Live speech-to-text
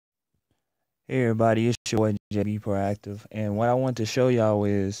Hey everybody, it's your boy Jaybeproactive, and what I want to show y'all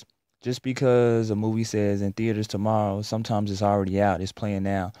is just because a movie says in theaters tomorrow, sometimes it's already out, it's playing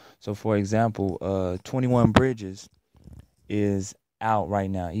now. So for example, 21 Bridges is out right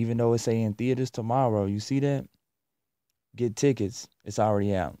now. Even though it's saying in theaters tomorrow, you see that? Get tickets, it's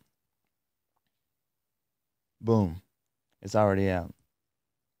already out. Boom, it's already out.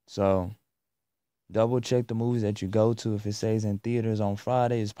 So double check the movies that you go to. If it says in theaters on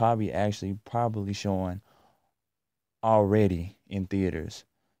Friday, it's probably showing already in theaters.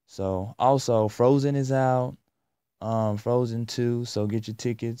 So also Frozen is out. Frozen 2, so get your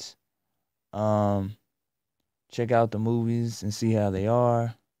tickets. Um Check out the movies and see how they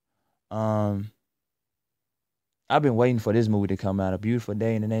are. Um I've been waiting for this movie to come out, A Beautiful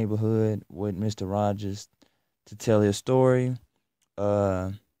Day in the Neighborhood with Mr. Rogers to tell his story.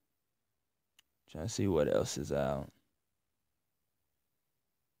 Uh Trying to see what else is out.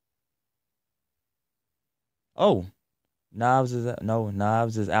 Oh, Knives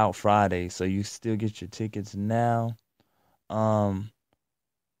is out Friday, so you still get your tickets now. Um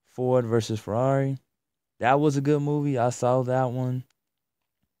Ford versus Ferrari. That was a good movie. I saw that one.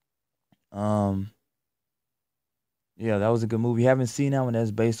 Um, yeah, that was a good movie. Haven't seen that one.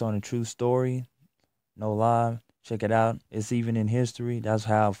 That's based on a true story. No lie. Check it out. It's even in history. That's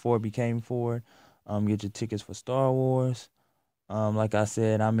how Ford became Ford. Get your tickets for Star Wars. Like I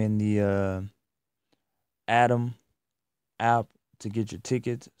said, I'm in the Atom app to get your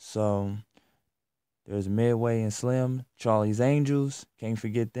tickets. So there's Midway and Slim, Charlie's Angels. Can't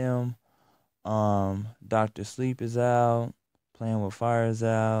forget them. Doctor Sleep is out. Playing with Fire is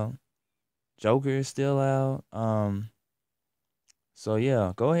out. Joker is still out. So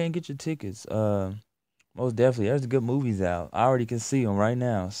yeah, go ahead and get your tickets. Most definitely, there's good movies out. I already can see them right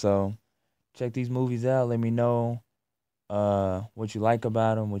now. So check these movies out. Let me know what you like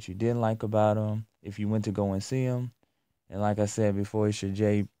about them, what you didn't like about them, if you went to go and see them. And like I said before, it's your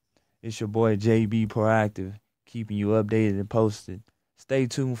boy JB Proactive, keeping you updated and posted. Stay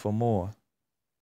tuned for more.